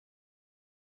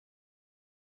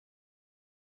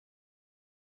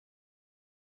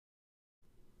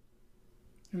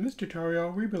In this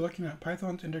tutorial, we'll be looking at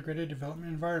Python's integrated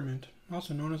development environment,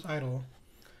 also known as idle.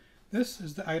 This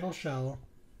is the idle shell.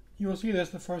 You will see this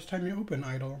the first time you open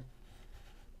idle.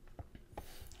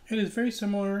 It is very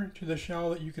similar to the shell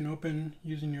that you can open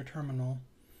using your terminal,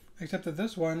 except that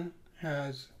this one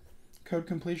has code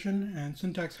completion and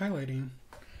syntax highlighting.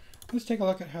 Let's take a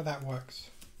look at how that works.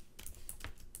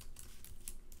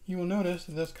 You will notice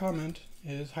that this comment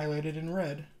is highlighted in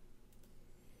red.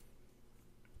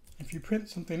 If you print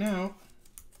something out,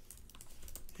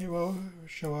 it will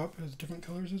show up as different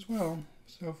colors as well.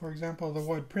 So for example, the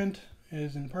word print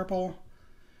is in purple,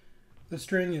 the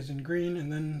string is in green,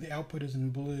 and then the output is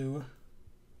in blue.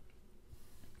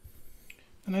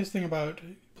 The nice thing about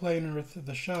playing with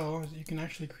the shell is that you can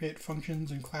actually create functions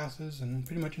and classes and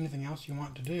pretty much anything else you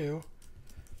want to do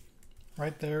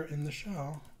right there in the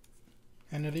shell.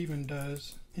 And it even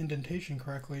does indentation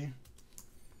correctly.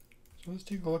 So let's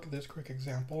take a look at this quick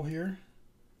example here.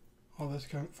 All this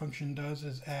function does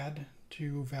is add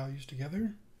two values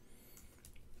together.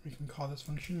 We can call this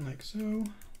function like so,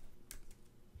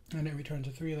 and it returns a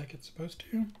 3 like it's supposed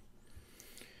to.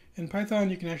 In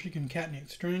Python, you can actually concatenate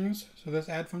strings, so this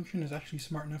add function is actually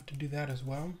smart enough to do that as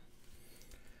well.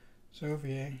 So if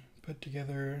we put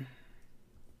together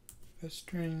this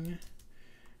string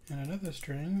and another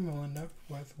string, we'll end up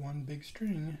with one big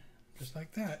string, just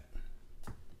like that.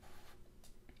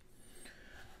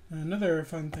 Another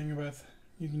fun thing about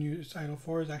you can use idle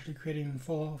for is actually creating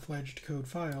full-fledged code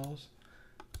files.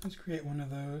 Let's create one of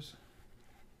those.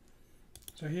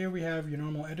 So here we have your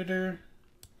normal editor.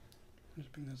 Let's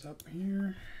bring this up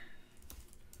here.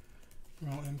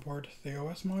 We'll import the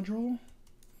OS module.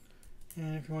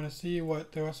 And if you want to see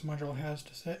what the OS module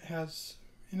has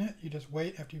in it, you just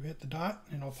wait after you hit the dot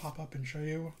and it'll pop up and show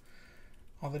you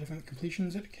all the different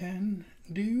completions it can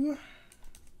do.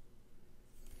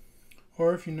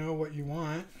 Or if you know what you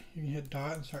want, you can hit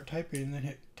dot and start typing, and then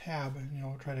hit tab, and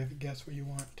it'll try to guess what you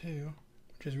want too,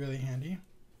 which is really handy.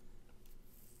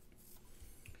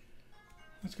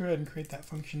 Let's go ahead and create that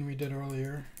function we did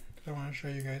earlier, because I want to show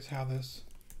you guys how this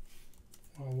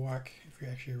will work if we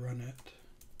actually run it.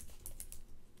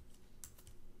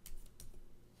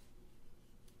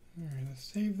 Alright, let's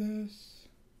save this.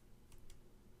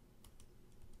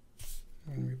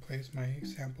 I'm going to replace my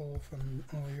example from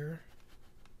earlier.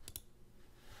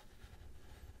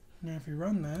 Now if we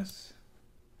run this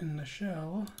in the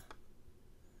shell,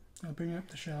 I'll bring up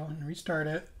the shell and restart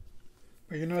it,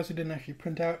 but you notice it didn't actually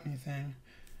print out anything.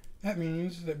 That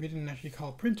means that we didn't actually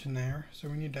call print in there, so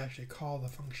we need to actually call the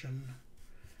function.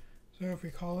 So if we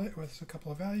call it with a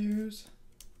couple of values,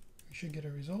 we should get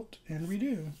a result, and we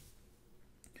do.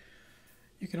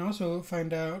 You can also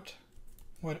find out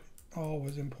what all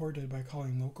was imported by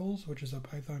calling locals, which is a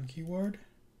Python keyword.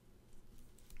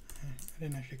 I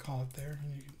didn't actually call it there.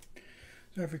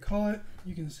 So if we call it,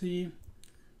 you can see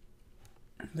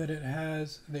that it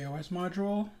has the OS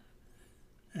module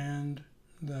and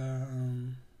the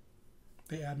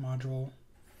add module,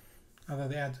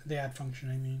 the add function,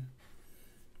 I mean.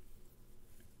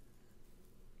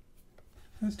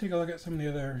 Let's take a look at some of the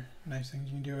other nice things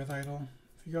you can do with idle.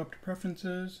 If you go up to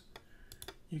preferences,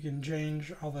 you can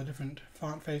change all the different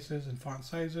font faces and font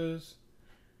sizes.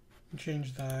 You can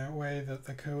change the way that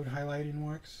the code highlighting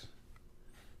works.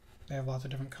 They have lots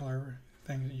of different color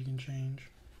things that you can change.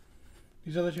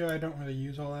 These other two I don't really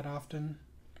use all that often.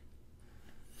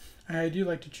 I do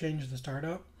like to change the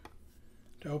startup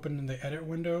to open in the edit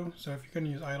window. So if you're going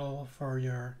to use idle for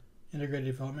your integrated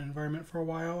development environment for a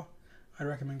while, I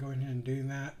recommend going ahead and doing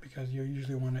that because you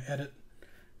usually want to edit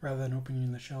rather than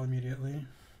opening the shell immediately.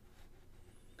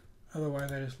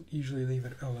 Otherwise, I just usually leave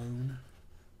it alone.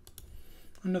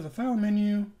 Under the file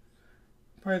menu,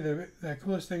 probably the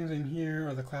coolest things in here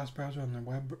are the class browser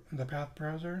and the path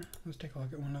browser. Let's take a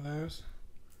look at one of those.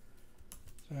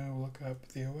 So we'll look up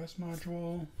the OS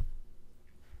module.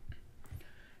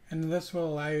 And this will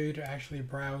allow you to actually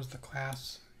browse the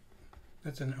class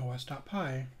that's in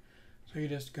os.py. So you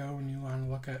just go and you want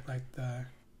to look at like the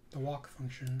walk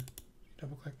function.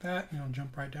 Double click that and it'll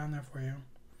jump right down there for you.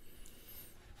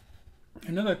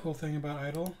 Another cool thing about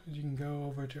idle is you can go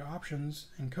over to options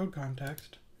and code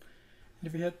context. And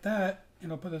if you hit that,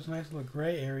 it'll put this nice little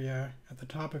gray area at the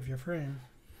top of your frame.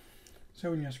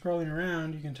 So when you're scrolling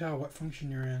around, you can tell what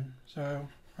function you're in. So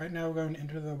right now we're going to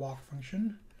enter the walk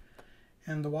function.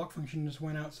 And the walk function just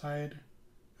went outside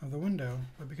of the window.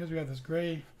 But because we have this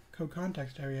gray code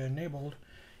context area enabled,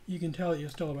 you can tell that you're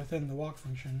still within the walk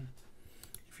function.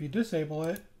 If you disable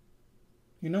it,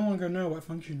 you no longer know what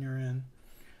function you're in.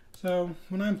 So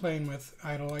when I'm playing with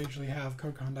idle, I usually have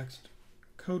code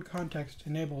context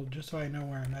enabled just so I know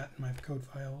where I'm at in my code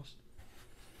files.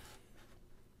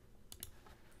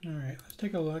 Alright, let's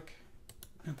take a look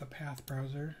at the path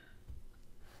browser.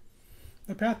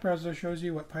 The path browser shows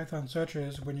you what Python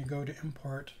searches when you go to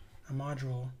import a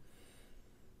module.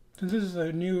 Since this is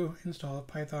a new install of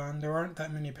Python, there aren't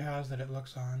that many paths that it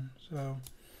looks on. So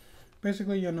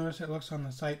basically you'll notice it looks on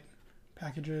the site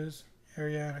packages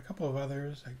area and a couple of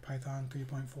others like Python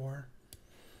 3.4.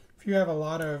 If you have a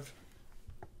lot of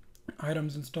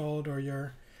items installed or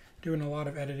you're doing a lot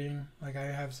of editing, like I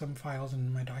have some files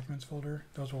in my documents folder,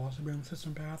 those will also be on the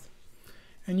system path.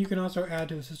 And you can also add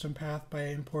to the system path by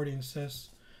importing sys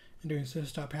and doing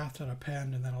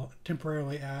sys.path.append, and that'll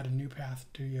temporarily add a new path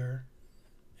to your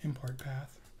import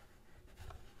path.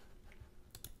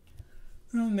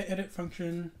 And the edit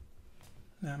function,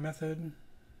 that method,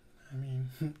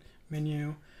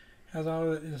 menu, has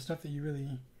all the stuff that you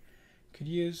really could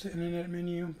use in an edit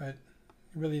menu, but it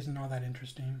really isn't all that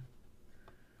interesting.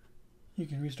 You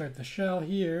can restart the shell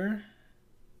here.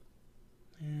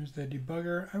 Here's the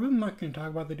debugger. I'm not going to talk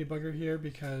about the debugger here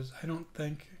because I don't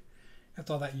think it's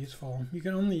all that useful. You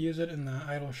can only use it in the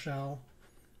idle shell,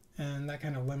 and that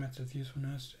kind of limits its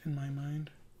usefulness in my mind.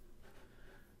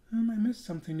 I missed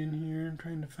something in here I'm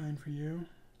trying to find for you.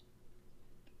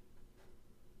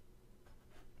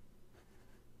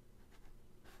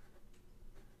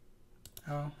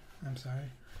 Oh, I'm sorry.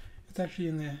 It's actually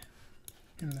in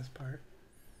this part.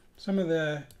 Some of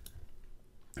the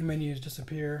menus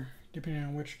disappear depending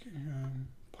on which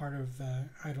part of the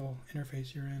idle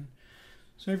interface you're in.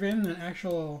 So if you're in an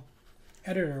actual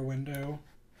editor window,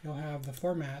 you'll have the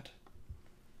format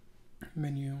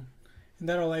menu, and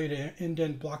that'll allow you to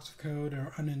indent blocks of code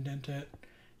or unindent it.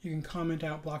 You can comment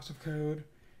out blocks of code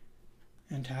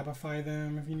and tabify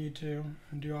them if you need to,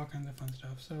 and do all kinds of fun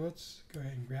stuff. So let's go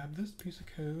ahead and grab this piece of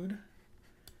code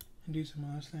and do some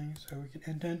of those things. So we can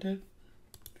indent it,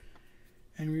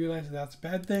 and we realize that that's a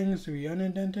bad thing, so we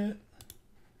unindent it.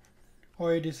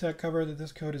 Or you discover that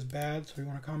this code is bad, so we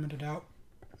want to comment it out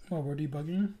while we're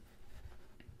debugging.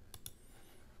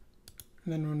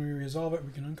 And then when we resolve it,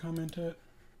 we can uncomment it.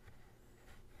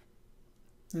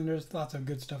 And there's lots of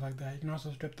good stuff like that. You can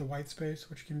also strip the white space,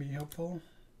 which can be helpful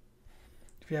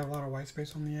if you have a lot of white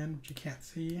space on the end, which you can't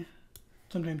see.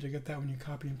 Sometimes you get that when you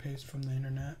copy and paste from the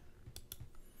internet.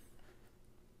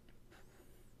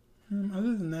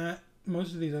 Other than that,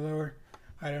 most of these other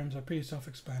items are pretty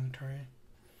self-explanatory.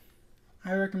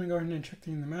 I recommend going ahead and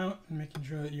checking them out and making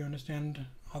sure that you understand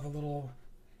all the little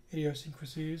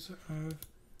idiosyncrasies of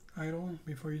idle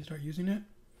before you start using it.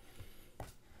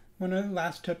 One other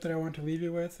last tip that I want to leave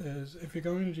you with is if you're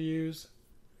going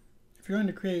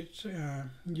to create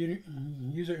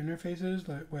user interfaces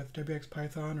like with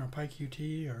WXPython or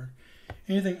PyQt or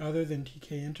anything other than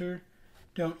tkinter,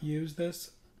 don't use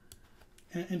this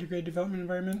integrated development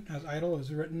environment, as idle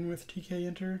is written with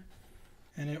tkinter,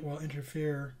 and it will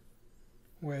interfere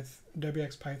with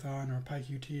WXPython or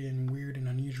PyQt in weird and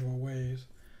unusual ways.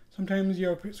 Sometimes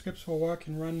your scripts will work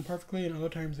and run perfectly, and other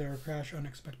times they will crash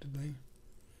unexpectedly.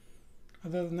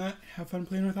 Other than that, have fun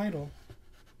playing with idle.